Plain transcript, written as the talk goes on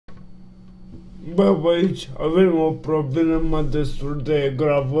Bă, aici avem o problemă destul de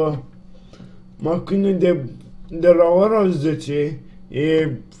gravă. Mașina de la ora 10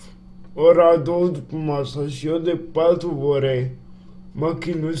 e ora 2 după masă și eu de 4 ore mă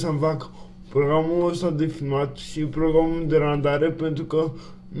chinui să-mi fac programul ăsta de filmat și programul de randare pentru că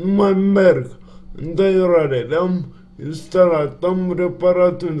nu mai merg. În 2 ore le-am instalat, am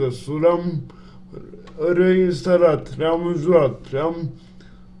reparat în destul, le-am reinstalat, le-am înjurat,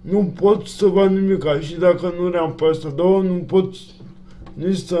 nu pot să fac nimica și dacă nu le-am pe astea două, nu pot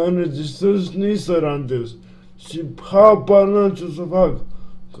nici să înregistrez, nici să randez. Și habar n-am ce să fac,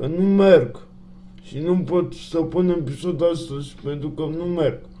 că nu merg. Și nu pot să pun episodul astăzi pentru că nu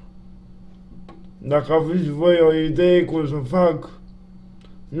merg. Dacă aveți voi o idee cum să fac,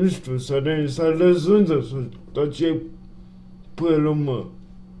 nu știu, să reinstalez unde, să tot ce până mă,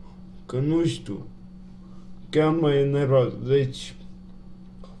 că nu știu, chiar mă enervat, deci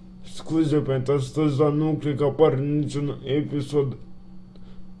scuze pentru astăzi, dar nu cred că apare niciun episod,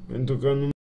 pentru că nu